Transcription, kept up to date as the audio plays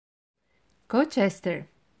Coach Esther,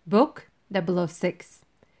 Book 006.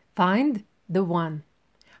 Find the One.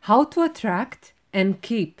 How to Attract and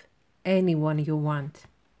Keep Anyone You Want.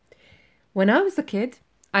 When I was a kid,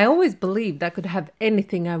 I always believed I could have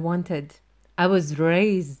anything I wanted. I was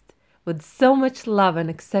raised with so much love and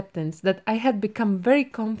acceptance that I had become a very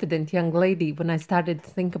confident young lady when I started to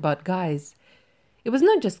think about guys. It was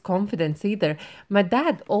not just confidence either. My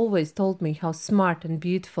dad always told me how smart and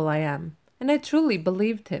beautiful I am, and I truly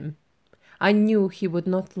believed him. I knew he would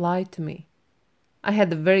not lie to me. I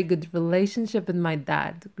had a very good relationship with my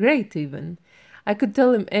dad, great even. I could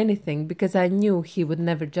tell him anything because I knew he would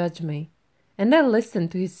never judge me. And I listened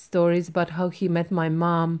to his stories about how he met my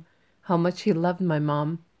mom, how much he loved my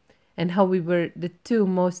mom, and how we were the two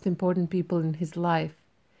most important people in his life.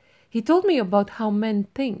 He told me about how men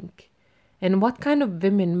think and what kind of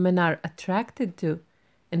women men are attracted to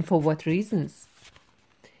and for what reasons.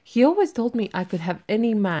 He always told me I could have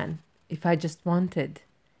any man if I just wanted,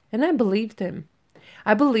 and I believed him.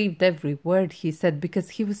 I believed every word he said because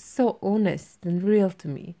he was so honest and real to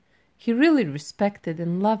me. He really respected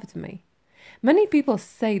and loved me. Many people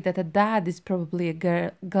say that a dad is probably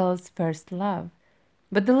a girl's first love,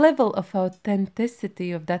 but the level of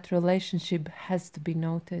authenticity of that relationship has to be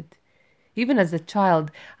noted. Even as a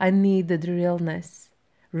child, I needed realness,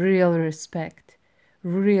 real respect,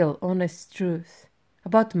 real honest truth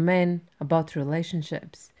about men, about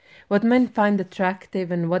relationships, what men find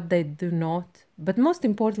attractive and what they do not, but most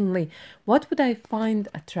importantly, what would I find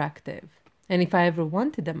attractive, and if I ever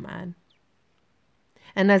wanted a man.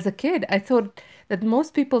 And as a kid, I thought that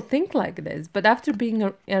most people think like this, but after being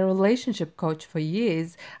a relationship coach for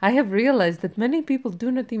years, I have realized that many people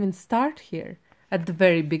do not even start here, at the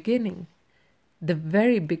very beginning. The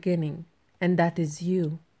very beginning, and that is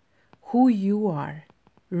you, who you are,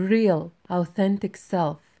 real, authentic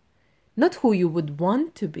self, not who you would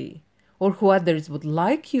want to be or who others would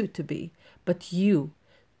like you to be, but you,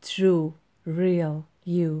 true, real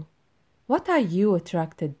you. What are you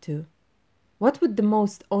attracted to? What would the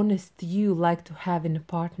most honest you like to have in a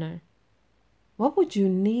partner? What would you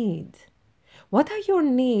need? What are your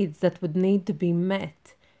needs that would need to be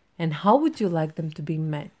met, and how would you like them to be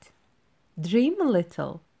met? Dream a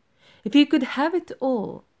little. If you could have it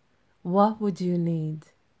all, what would you need?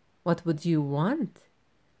 What would you want?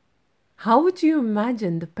 How would you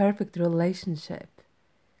imagine the perfect relationship?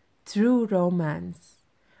 True romance,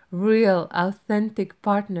 real, authentic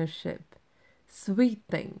partnership, sweet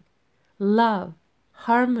thing, love,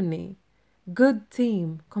 harmony, good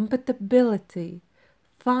team, compatibility,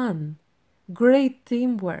 fun, great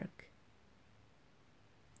teamwork.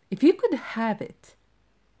 If you could have it,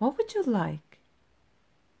 what would you like?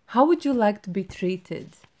 How would you like to be treated?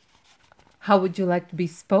 How would you like to be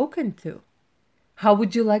spoken to? How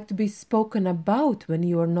would you like to be spoken about when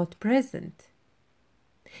you are not present?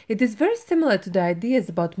 It is very similar to the ideas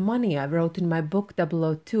about money I wrote in my book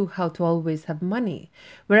 002, How to Always Have Money,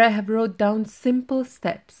 where I have wrote down simple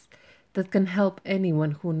steps that can help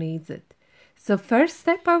anyone who needs it. So first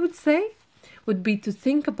step, I would say, would be to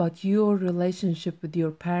think about your relationship with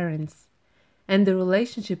your parents and the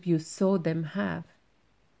relationship you saw them have.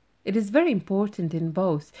 It is very important in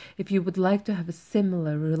both if you would like to have a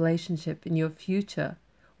similar relationship in your future,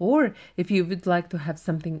 or if you would like to have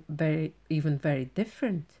something very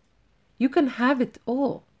different. You can have it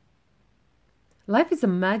all. Life is a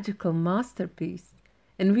magical masterpiece,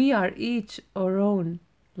 and we are each our own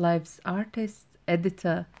life's artist,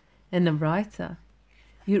 editor, and a writer.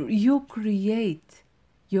 You create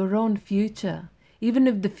your own future. Even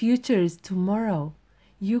if the future is tomorrow,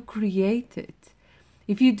 you create it.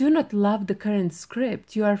 If you do not love the current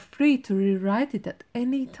script, you are free to rewrite it at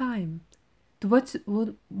any time to what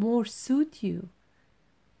would more suit you.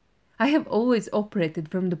 I have always operated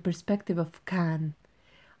from the perspective of can.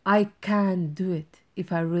 I can do it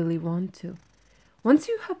if I really want to. Once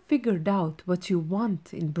you have figured out what you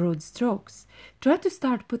want in broad strokes, try to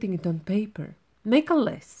start putting it on paper. Make a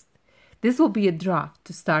list. This will be a draft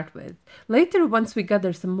to start with. Later, once we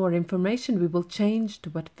gather some more information, we will change to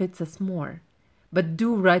what fits us more. But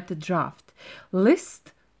do write the draft.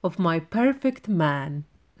 List of my perfect man.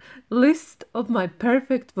 List of my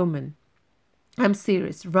perfect woman. I'm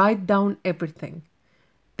serious. Write down everything.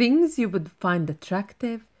 Things you would find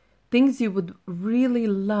attractive. Things you would really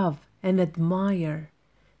love and admire.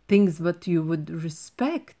 Things that you would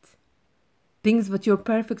respect. Things that your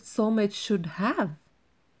perfect soulmate should have.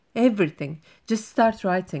 Everything. Just start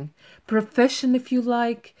writing. Profession if you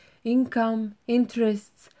like. Income.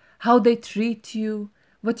 Interests. How they treat you,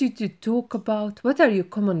 what you talk about, what are your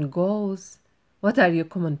common goals, what are your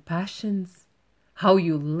common passions, how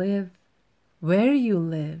you live, where you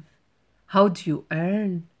live, How do you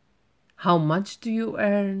earn? How much do you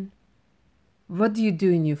earn? What do you do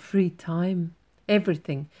in your free time?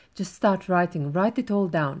 Everything. Just start writing. Write it all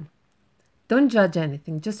down. Don't judge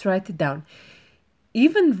anything. Just write it down.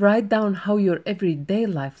 Even write down how your everyday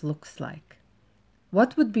life looks like.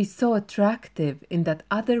 What would be so attractive in that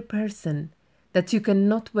other person that you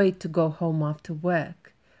cannot wait to go home after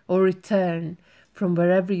work or return from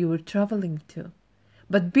wherever you were traveling to?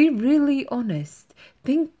 But be really honest.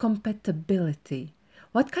 Think compatibility.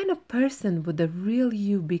 What kind of person would the real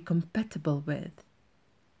you be compatible with?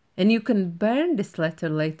 And you can burn this letter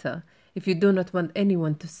later if you do not want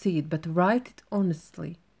anyone to see it, but write it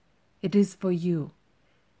honestly. It is for you.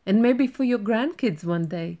 And maybe for your grandkids one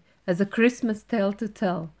day as a Christmas tale to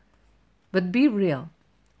tell. But be real,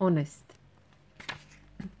 honest,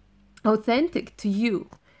 authentic to you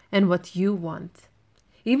and what you want.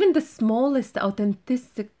 Even the smallest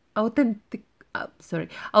authentically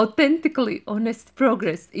honest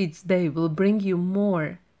progress each day will bring you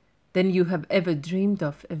more than you have ever dreamed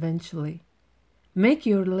of eventually. Make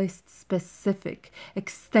your list specific,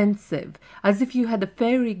 extensive, as if you had a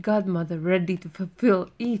fairy godmother ready to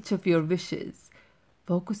fulfill each of your wishes.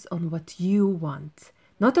 Focus on what you want,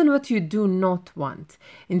 not on what you do not want.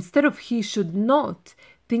 Instead of he should not,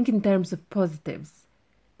 think in terms of positives,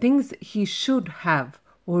 things he should have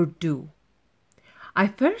or do. I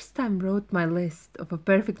first time wrote my list of a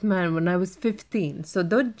perfect man when I was 15, so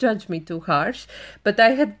don't judge me too harsh, but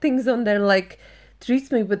I had things on there like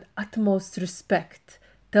treats me with utmost respect,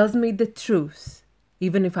 tells me the truth,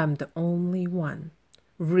 even if I'm the only one.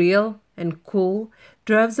 Real and cool,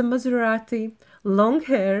 drives a Maserati, long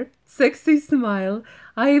hair, sexy smile,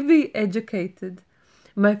 Ivy educated.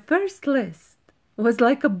 My first list was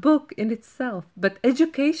like a book in itself, but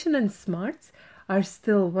education and smarts are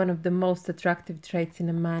still one of the most attractive traits in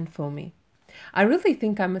a man for me. I really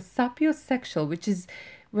think I'm a sapiosexual, which is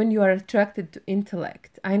when you are attracted to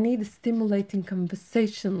intellect. I need a stimulating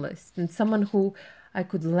conversationalist and someone who I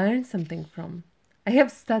could learn something from. I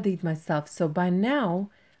have studied myself, so by now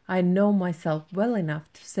I know myself well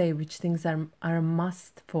enough to say which things are a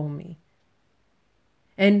must for me.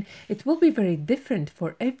 And it will be very different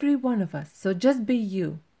for every one of us, so just be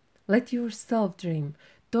you. Let yourself dream.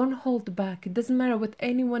 Don't hold back. It doesn't matter what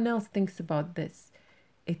anyone else thinks about this.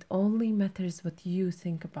 It only matters what you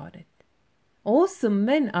think about it. Awesome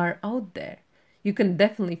men are out there. You can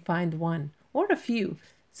definitely find one or a few,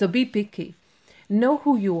 so be picky. Know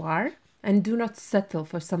who you are and do not settle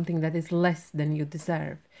for something that is less than you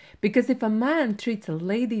deserve. Because if a man treats a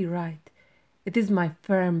lady right, it is my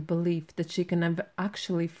firm belief that she can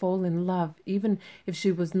actually fall in love even if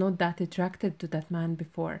she was not that attracted to that man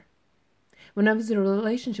before. When I was a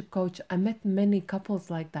relationship coach, I met many couples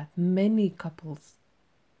like that. Many couples.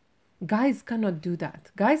 Guys cannot do that.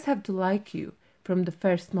 Guys have to like you from the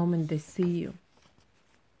first moment they see you.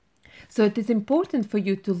 So it is important for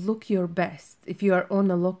you to look your best if you are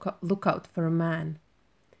on a lookout for a man.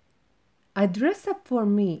 I dress up for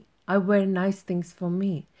me. I wear nice things for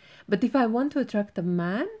me. But if I want to attract a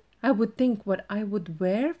man, I would think what I would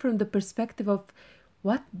wear from the perspective of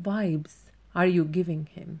what vibes are you giving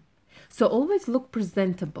him. So always look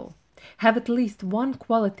presentable. Have at least one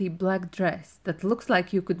quality black dress that looks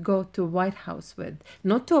like you could go to a White House with,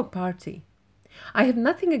 not to a party. I have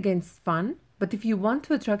nothing against fun, but if you want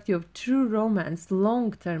to attract your true romance,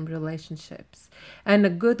 long-term relationships, and a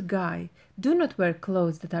good guy, do not wear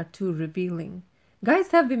clothes that are too revealing.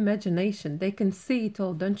 Guys have imagination. They can see it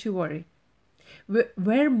all, don't you worry.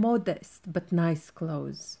 Wear modest but nice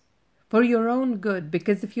clothes. For your own good,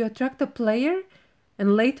 because if you attract a player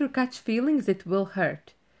and later catch feelings, it will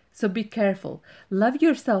hurt. So be careful. Love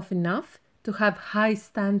yourself enough to have high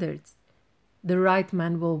standards. The right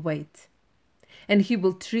man will wait. And he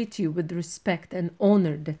will treat you with respect and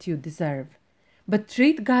honor that you deserve. But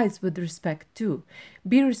treat guys with respect too.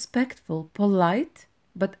 Be respectful, polite,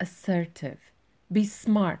 but assertive. Be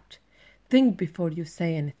smart. Think before you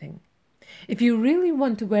say anything. If you really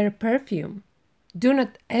want to wear perfume, do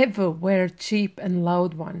not ever wear a cheap and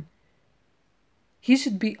loud one. He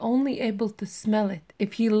should be only able to smell it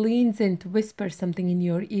if he leans in to whisper something in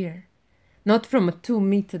your ear, not from a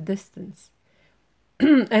 2-meter distance.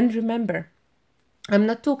 And remember, I'm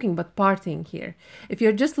not talking about partying here. If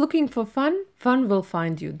you're just looking for fun, fun will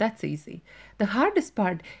find you. That's easy. The hardest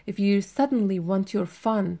part, if you suddenly want your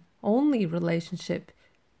fun only relationship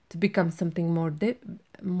to become something more,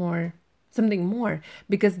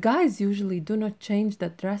 because guys usually do not change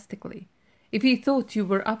that drastically. If he thought you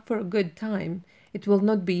were up for a good time, it will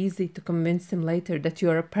not be easy to convince him later that you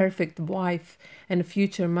are a perfect wife and a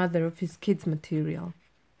future mother of his kids' material.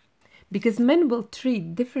 because men will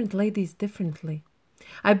treat different ladies differently.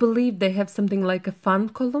 I believe they have something like a fun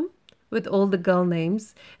column with all the girl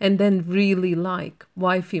names and then really like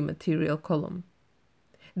wifey material column.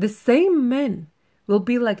 The same men will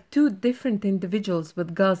be like two different individuals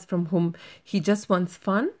with girls from whom he just wants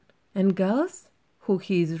fun and girls who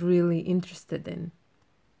he is really interested in.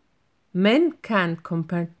 Men can't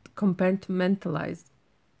compartmentalize.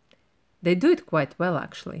 They do it quite well,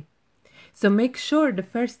 actually. So make sure the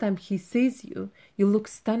first time he sees you, you look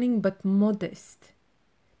stunning but modest.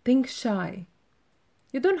 Think shy.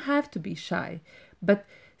 You don't have to be shy, but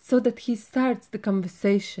so that he starts the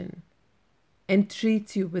conversation and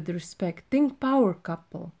treats you with respect. Think power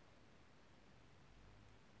couple.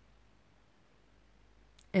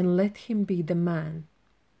 And let him be the man.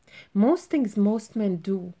 Most things most men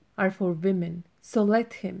do are for women, so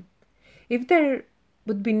let him. If there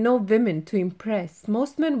would be no women to impress,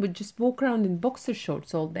 most men would just walk around in boxer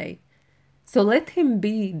shorts all day. So let him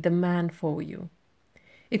be the man for you.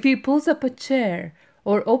 If he pulls up a chair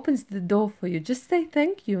or opens the door for you, just say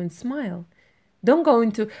thank you and smile. Don't go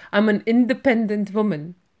into, I'm an independent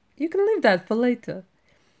woman. You can leave that for later.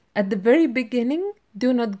 At the very beginning,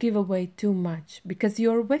 do not give away too much because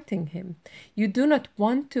you are wetting him. You do not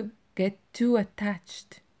want to get too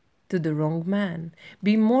attached to the wrong man.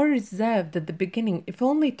 Be more reserved at the beginning, if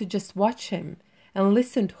only to just watch him and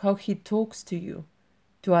listen to how he talks to you,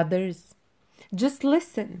 to others. Just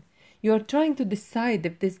listen. You are trying to decide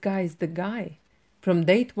if this guy is the guy from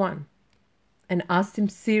date one. And ask him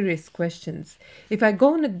serious questions. If I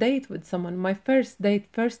go on a date with someone, my first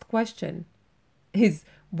question is,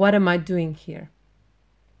 what am I doing here?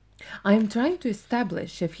 I am trying to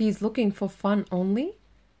establish if he is looking for fun only,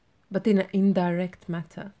 but in an indirect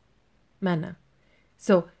manner.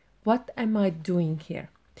 So, what am I doing here?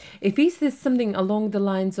 If he says something along the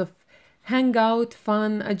lines of, hang out,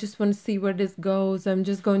 fun, I just want to see where this goes, I'm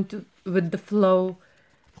just going to with the flow,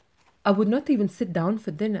 I would not even sit down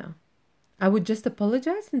for dinner. I would just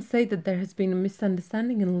apologize and say that there has been a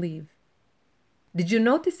misunderstanding and leave. Did you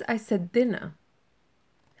notice I said dinner?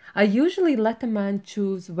 I usually let a man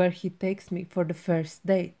choose where he takes me for the first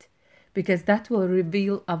date, because that will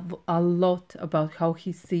reveal a lot about how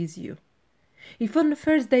he sees you. If on the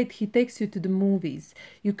first date he takes you to the movies,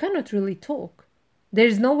 you cannot really talk. There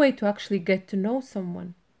is no way to actually get to know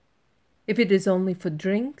someone. If it is only for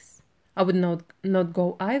drinks, I would not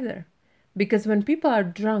go either. Because when people are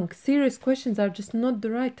drunk, serious questions are just not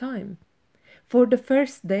the right time. For the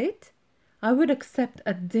first date, I would accept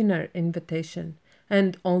a dinner invitation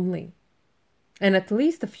and only, and at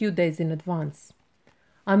least a few days in advance.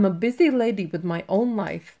 I'm a busy lady with my own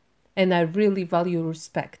life and I really value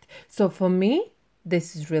respect. So for me,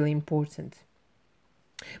 this is really important.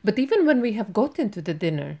 But even when we have gotten to the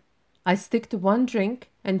dinner, I stick to one drink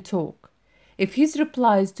and talk. If his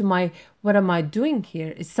replies to my what am I doing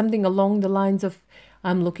here is something along the lines of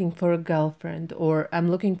I'm looking for a girlfriend or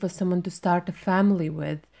I'm looking for someone to start a family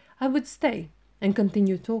with, I would stay and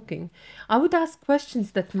continue talking. I would ask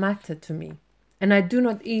questions that matter to me. And I do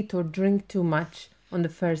not eat or drink too much on the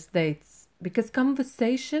first dates because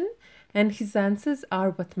conversation and his answers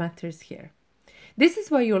are what matters here. This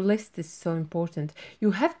is why your list is so important.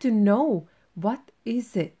 You have to know what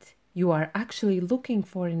is it you are actually looking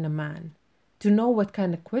for in a man, to know what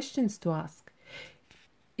kind of questions to ask.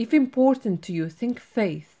 If important to you, think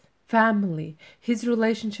faith, family, his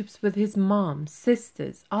relationships with his mom,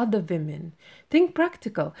 sisters, other women. Think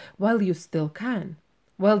practical while you still can,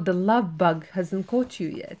 while the love bug hasn't caught you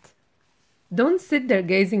yet. Don't sit there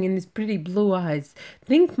gazing in his pretty blue eyes.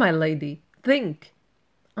 Think, my lady, think.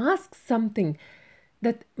 Ask something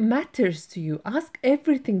that matters to you. Ask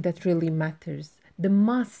everything that really matters, the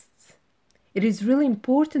musts. It is really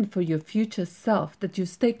important for your future self that you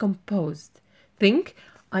stay composed. Think,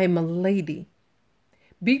 I am a lady.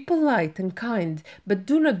 Be polite and kind, but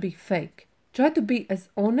do not be fake. Try to be as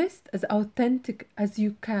honest, as authentic as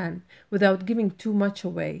you can without giving too much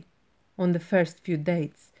away on the first few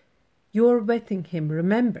dates. You are wetting him,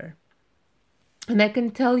 remember. And I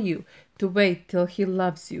can tell you to wait till he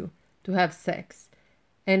loves you to have sex.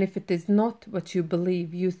 And if it is not what you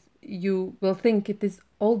believe, you will think it is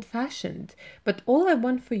old-fashioned. But all I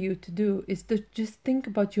want for you to do is to just think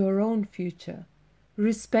about your own future.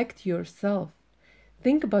 Respect yourself.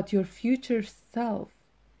 Think about your future self.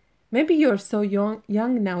 Maybe you're so young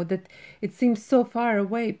now that it seems so far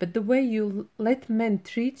away, but the way you let men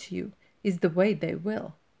treat you is the way they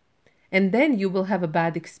will. And then you will have a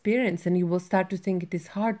bad experience and you will start to think it is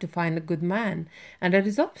hard to find a good man. And that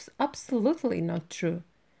is absolutely not true.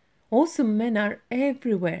 Also, men are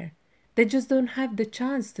everywhere. They just don't have the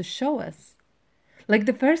chance to show us. Like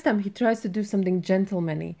the first time he tries to do something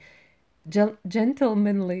gentlemanly,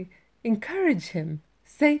 encourage him.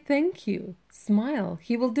 Say thank you. Smile.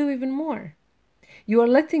 He will do even more. You are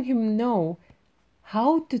letting him know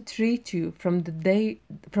how to treat you from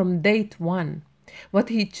date one. What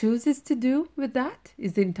he chooses to do with that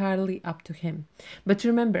is entirely up to him. But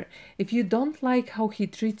remember, if you don't like how he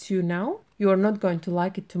treats you now, you are not going to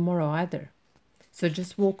like it tomorrow either. So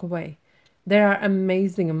just walk away. There are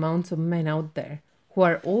amazing amounts of men out there who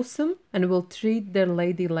are awesome and will treat their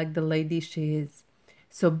lady like the lady she is.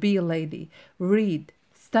 So be a lady. Read,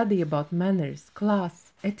 study about manners,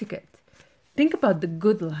 class, etiquette. Think about the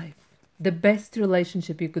good life, the best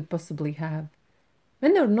relationship you could possibly have.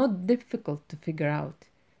 Men are not difficult to figure out.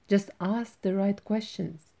 Just ask the right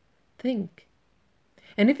questions. Think.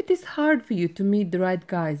 And if it is hard for you to meet the right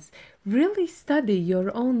guys, really study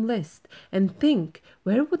your own list and think,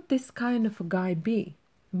 where would this kind of a guy be?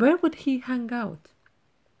 Where would he hang out?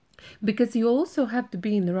 Because you also have to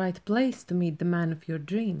be in the right place to meet the man of your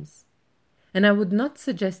dreams. And I would not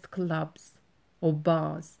suggest clubs or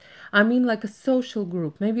bars. I mean like a social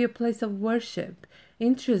group, maybe a place of worship,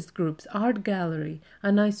 interest groups, art gallery,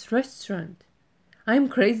 a nice restaurant. I'm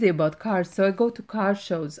crazy about cars, so I go to car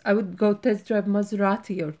shows. I would go test drive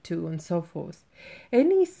Maserati or two and so forth.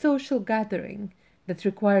 Any social gathering that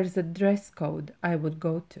requires a dress code, I would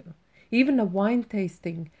go to. Even a wine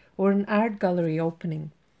tasting or an art gallery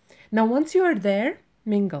opening. Now, once you are there,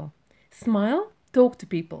 mingle. Smile, talk to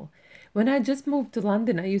people. When I just moved to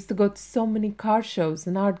London, I used to go to so many car shows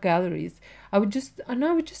and art galleries. I would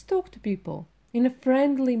just talk to people in a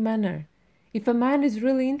friendly manner. If a man is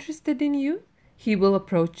really interested in you, he will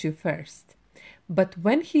approach you first. But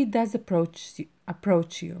when he does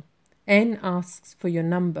approach you and asks for your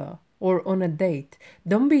number or on a date,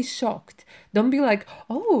 don't be shocked. Don't be like,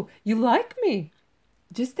 "Oh, you like me."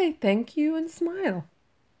 Just say thank you and smile.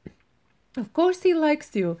 Of course he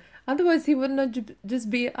likes you. Otherwise he would not just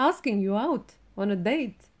be asking you out on a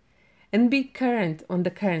date. And be current on the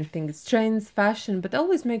current things, trends, fashion, but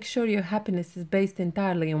always make sure your happiness is based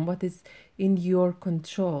entirely on what is in your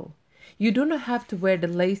control. You do not have to wear the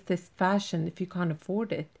latest fashion if you can't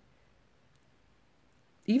afford it.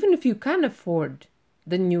 Even if you can afford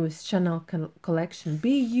the newest Chanel collection,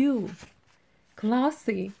 be you.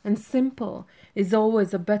 Classy and simple is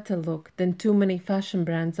always a better look than too many fashion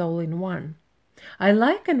brands all in one. I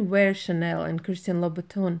like and wear Chanel and Christian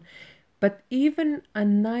Louboutin, but even a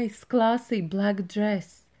nice classy black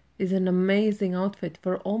dress is an amazing outfit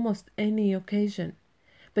for almost any occasion.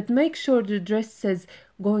 But make sure the dress says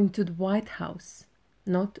going to the White House,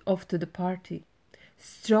 not off to the party.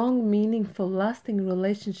 Strong, meaningful, lasting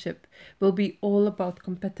relationship will be all about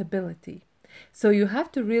compatibility. So you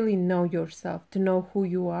have to really know yourself to know who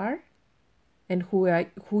you are and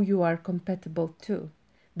who you are compatible to.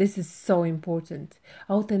 This is so important.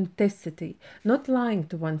 Authenticity, not lying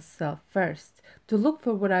to oneself first, to look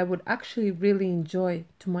for what I would actually really enjoy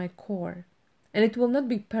to my core. And it will not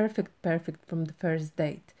be perfect from the first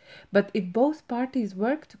date. But if both parties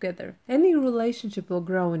work together, any relationship will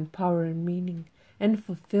grow in power and meaning and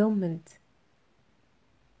fulfillment.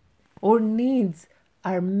 Our needs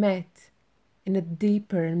are met in a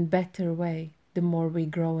deeper and better way the more we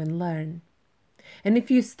grow and learn. And if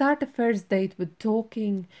you start a first date with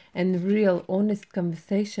talking and real honest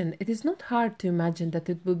conversation, it is not hard to imagine that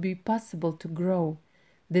it will be possible to grow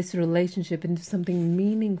this relationship into something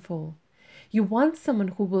meaningful. You want someone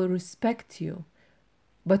who will respect you,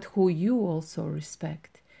 but who you also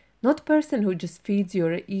respect. Not a person who just feeds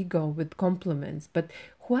your ego with compliments, but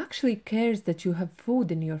who actually cares that you have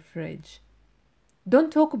food in your fridge.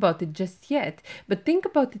 Don't talk about it just yet, but think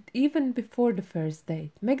about it even before the first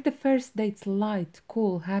date. Make the first dates light,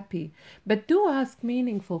 cool, happy, but do ask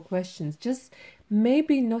meaningful questions, just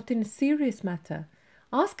maybe not in a serious matter.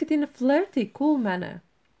 Ask it in a flirty, cool manner.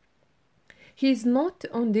 He is not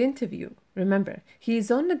on the interview, remember, he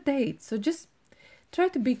is on a date, so just try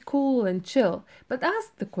to be cool and chill, but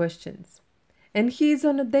ask the questions. And he is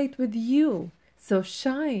on a date with you, so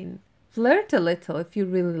shine. Flirt a little if you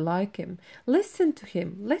really like him. Listen to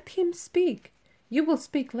him. Let him speak. You will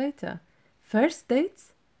speak later. First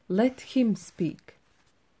dates, let him speak.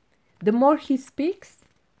 The more he speaks,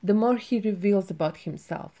 the more he reveals about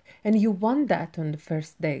himself. And you want that on the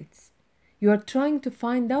first dates. You are trying to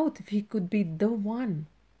find out if he could be the one.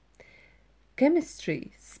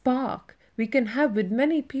 Chemistry, spark, we can have with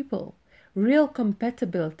many people. Real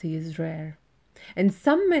compatibility is rare. And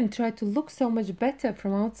some men try to look so much better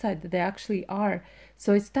from outside than they actually are,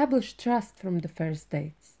 so establish trust from the first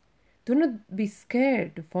dates. Do not be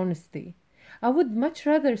scared of honesty. I would much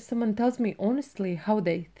rather someone tells me honestly how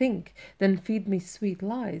they think than feed me sweet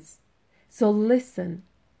lies. So listen,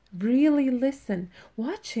 really listen.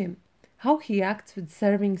 Watch him. How he acts with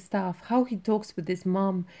serving staff, how he talks with his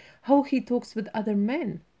mom, how he talks with other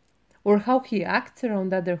men, or how he acts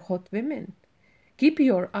around other hot women. Keep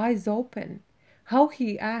your eyes open. How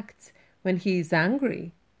he acts when he is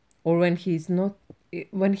angry or when he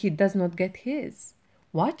does not get his.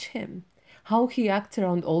 Watch him. How he acts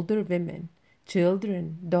around older women,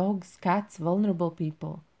 children, dogs, cats, vulnerable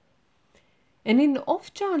people. And in the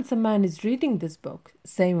off chance a man is reading this book,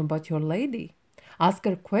 same about your lady. Ask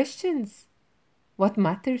her questions. What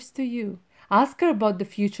matters to you? Ask her about the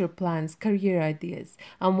future plans, career ideas,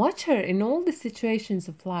 and watch her in all the situations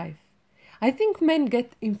of life. I think men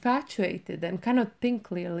get infatuated and cannot think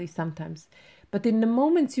clearly sometimes, but in the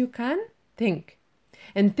moments you can, think.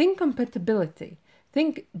 And think compatibility.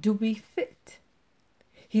 Think, do we fit?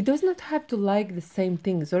 He does not have to like the same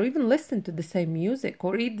things or even listen to the same music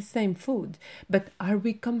or eat the same food, but are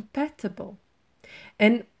we compatible?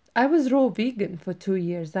 And I was raw vegan for 2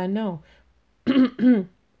 years, I know.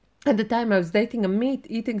 At the time, I was dating a meat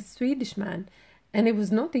eating Swedish man, and it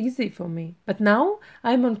was not easy for me. But now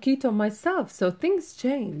I'm on keto myself, so things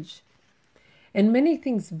change. And many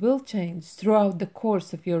things will change throughout the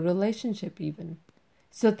course of your relationship, even.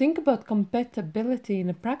 So think about compatibility in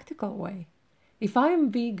a practical way. If I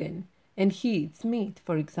am vegan and he eats meat,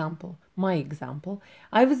 for example, my example,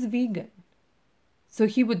 I was vegan. So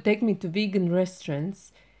he would take me to vegan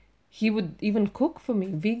restaurants. He would even cook for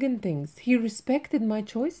me vegan things. He respected my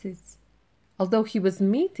choices. Although he was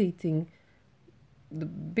meat eating, the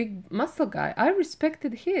big muscle guy, I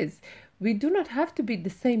respected his. We do not have to be the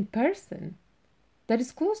same person. That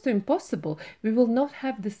is close to impossible. We will not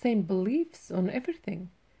have the same beliefs on everything.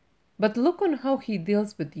 But look on how he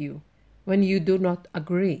deals with you when you do not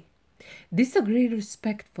agree. Disagree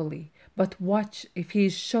respectfully, but watch if he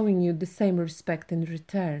is showing you the same respect in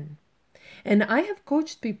return. And I have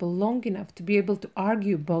coached people long enough to be able to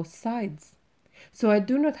argue both sides. So I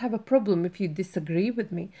do not have a problem if you disagree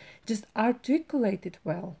with me. Just articulate it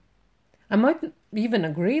well. I might even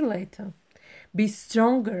agree later. Be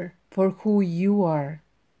stronger for who you are.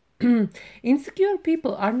 Insecure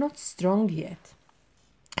people are not strong yet.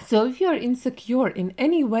 So if you are insecure in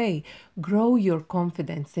any way, grow your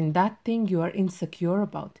confidence in that thing you are insecure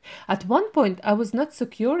about. At one point, I was not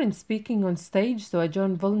secure in speaking on stage, so I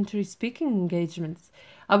joined voluntary speaking engagements.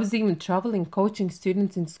 I was even traveling, coaching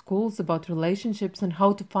students in schools about relationships and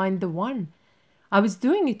how to find the one. I was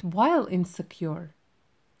doing it while insecure.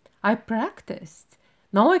 I practiced.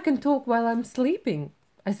 Now I can talk while I'm sleeping.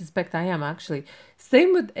 I suspect I am actually.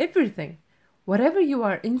 Same with everything. Whatever you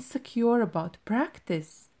are insecure about,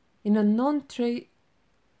 practice in a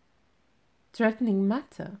non-threatening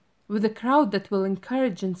matter with a crowd that will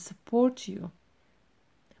encourage and support you.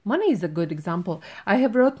 Money is a good example. I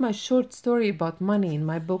have wrote my short story about money in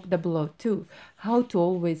my book 002, How to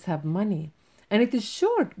Always Have Money. And it is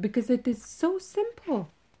short because it is so simple.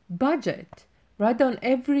 Budget. Write down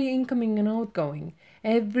every incoming and outgoing,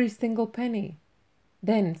 every single penny.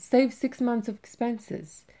 Then save 6 months of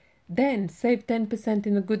expenses. Then save 10%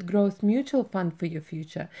 in a good growth mutual fund for your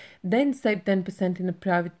future. Then save 10% in a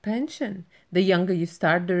private pension. The younger you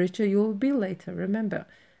start, the richer you will be later, remember.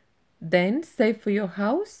 Then save for your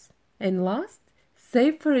house. And last,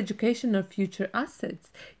 save for education or future assets.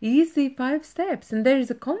 Easy 5 steps. And there is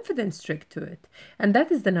a confidence trick to it. And that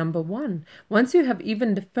is the number one. Once you have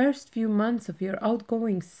even the first few months of your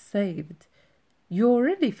outgoings saved, you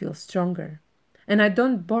already feel stronger. And I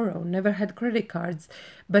don't borrow, never had credit cards.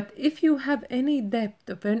 But if you have any debt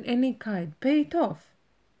of any kind, pay it off.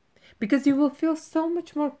 Because you will feel so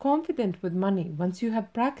much more confident with money once you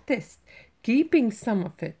have practiced keeping some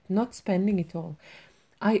of it, not spending it all.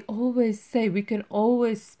 I always say we can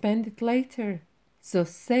always spend it later. So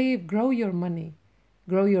save, grow your money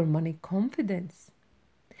confidence.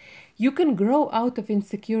 You can grow out of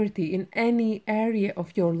insecurity in any area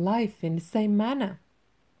of your life in the same manner.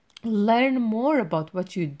 Learn more about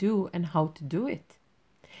what you do and how to do it.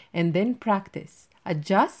 And then practice.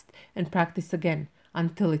 Adjust and practice again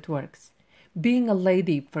until it works. Being a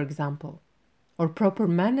lady, for example, or proper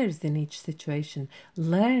manners in each situation.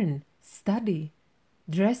 Learn, study,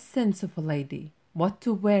 dress sense of a lady, what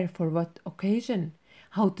to wear for what occasion,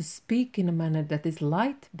 how to speak in a manner that is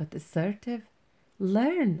light but assertive.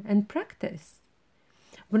 Learn and practice.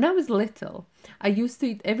 When I was little, I used to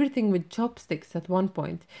eat everything with chopsticks at one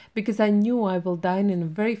point because I knew I will dine in a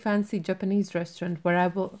very fancy Japanese restaurant where I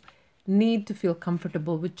will need to feel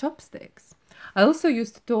comfortable with chopsticks. I also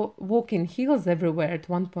used to walk in heels everywhere at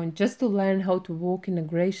one point just to learn how to walk in a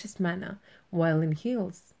gracious manner while in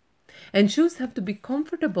heels. And shoes have to be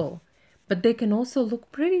comfortable, but they can also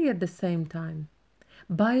look pretty at the same time.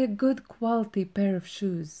 Buy a good quality pair of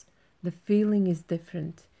shoes. The feeling is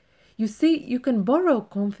different. You see, you can borrow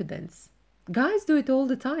confidence. Guys do it all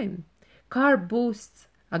the time. Car boosts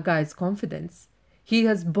a guy's confidence. He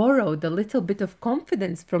has borrowed a little bit of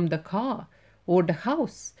confidence from the car, or the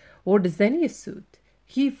house, or the Xenia suit.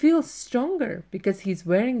 He feels stronger because he's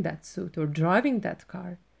wearing that suit or driving that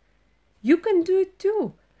car. You can do it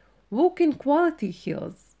too. Walk in quality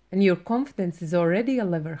heels, and your confidence is already a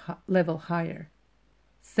level higher.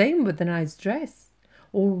 Same with a nice dress,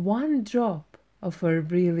 or one drop of a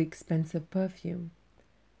really expensive perfume.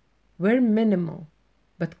 Wear minimal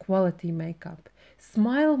but quality makeup.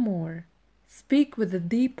 Smile more. Speak with a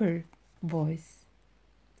deeper voice.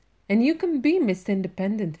 And you can be Miss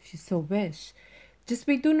Independent if you so wish. Just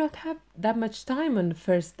we do not have that much time on the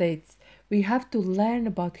first dates. We have to learn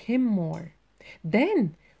about him more.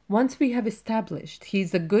 Then, once we have established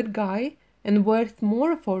he's a good guy and worth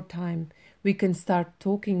more of our time, we can start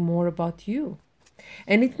talking more about you.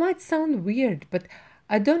 And it might sound weird, but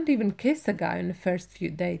I don't even kiss a guy on the first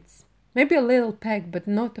few dates. Maybe a little peck, but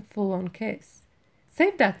not a full-on kiss.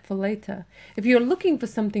 Save that for later. If you're looking for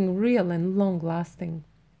something real and long-lasting,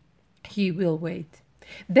 he will wait.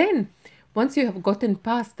 Then, once you have gotten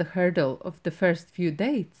past the hurdle of the first few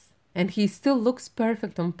dates, and he still looks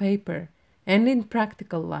perfect on paper and in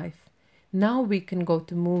practical life, now we can go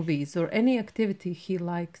to movies or any activity he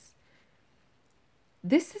likes.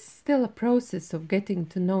 This is still a process of getting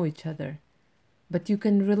to know each other, but you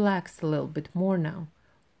can relax a little bit more now.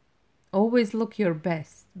 Always look your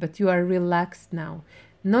best, but you are relaxed now,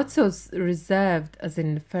 not so reserved as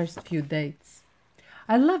in the first few dates.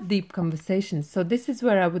 I love deep conversations, so this is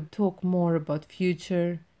where I would talk more about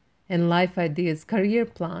future and life ideas, career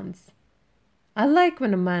plans. I like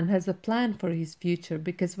when a man has a plan for his future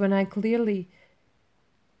because then I can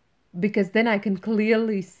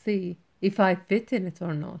clearly see if I fit in it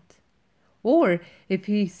or not, or if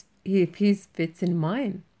his fits in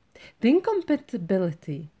mine. The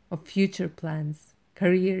incompatibility of future plans,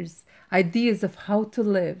 careers, ideas of how to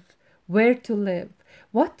live, where to live,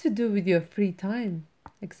 what to do with your free time,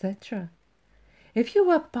 etc. If you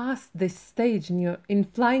are past this stage in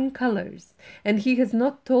flying colors and he has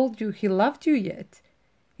not told you he loved you yet,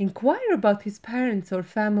 inquire about his parents or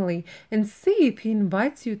family and see if he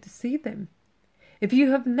invites you to see them. If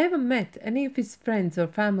you have never met any of his friends or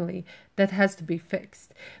family, that has to be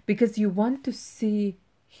fixed because you want to see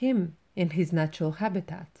him in his natural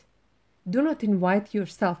habitat. Do not invite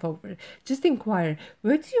yourself over. Just inquire,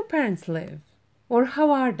 where do your parents live? Or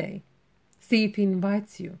how are they? See if he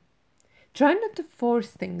invites you. Try not to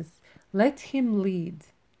force things. Let him lead.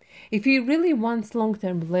 If he really wants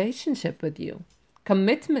long-term relationship with you,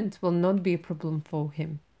 commitment will not be a problem for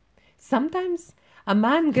him. Sometimes a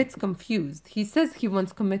man gets confused. He says he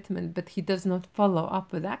wants commitment, but he does not follow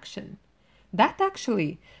up with action. That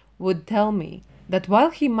actually would tell me that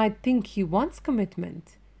while he might think he wants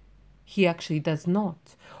commitment, he actually does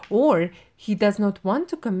not, or he does not want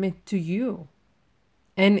to commit to you.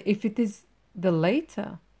 And if it is the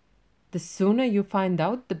later, the sooner you find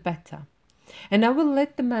out, the better. And I will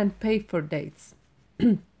let the man pay for dates.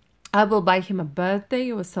 I will buy him a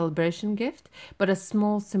birthday or a celebration gift, but a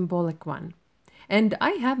small symbolic one. And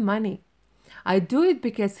I have money. I do it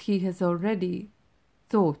because he has already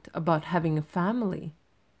thought about having a family.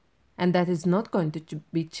 And that is not going to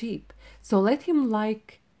be cheap. So let him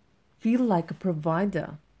feel like a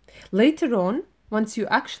provider. Later on, once you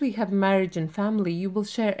actually have marriage and family, you will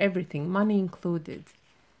share everything, money included.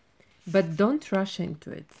 But don't rush into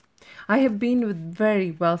it. I have been with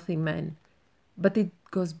very wealthy men, but it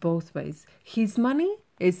goes both ways. His money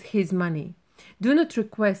is his money. Do not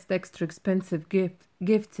request extra expensive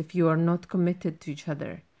gifts if you are not committed to each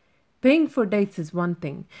other. Paying for dates is one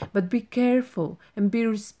thing, but be careful and be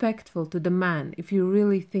respectful to the man if you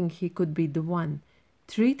really think he could be the one.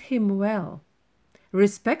 Treat him well.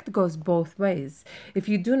 Respect goes both ways. If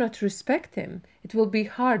you do not respect him, it will be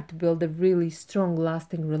hard to build a really strong,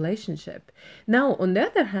 lasting relationship. Now, on the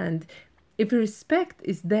other hand, if respect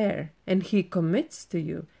is there and he commits to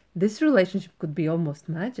you, this relationship could be almost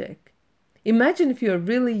magic. Imagine if you are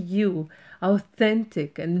really you,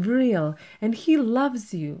 authentic and real, and he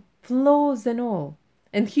loves you, flaws and all,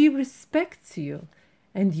 and he respects you,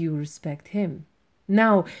 and you respect him.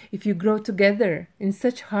 Now, if you grow together in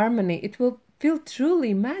such harmony, it will feel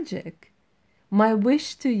truly magic. My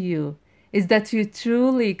wish to you is that you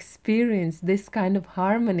truly experience this kind of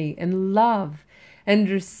harmony and love and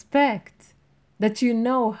respect, that you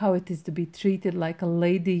know how it is to be treated like a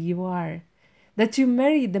lady you are. that you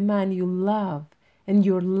marry the man you love, and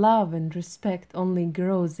your love and respect only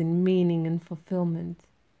grows in meaning and fulfillment.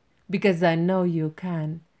 Because I know you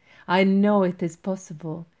can. I know it is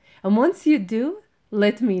possible. And once you do,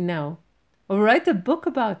 let me know. Or write a book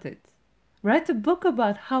about it. Write a book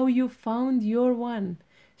about how you found your one.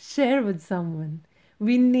 Share with someone.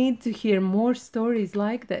 We need to hear more stories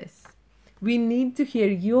like this. We need to hear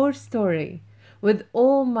your story. With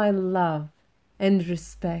all my love and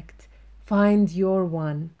respect, find your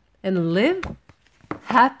one and live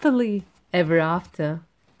happily ever after.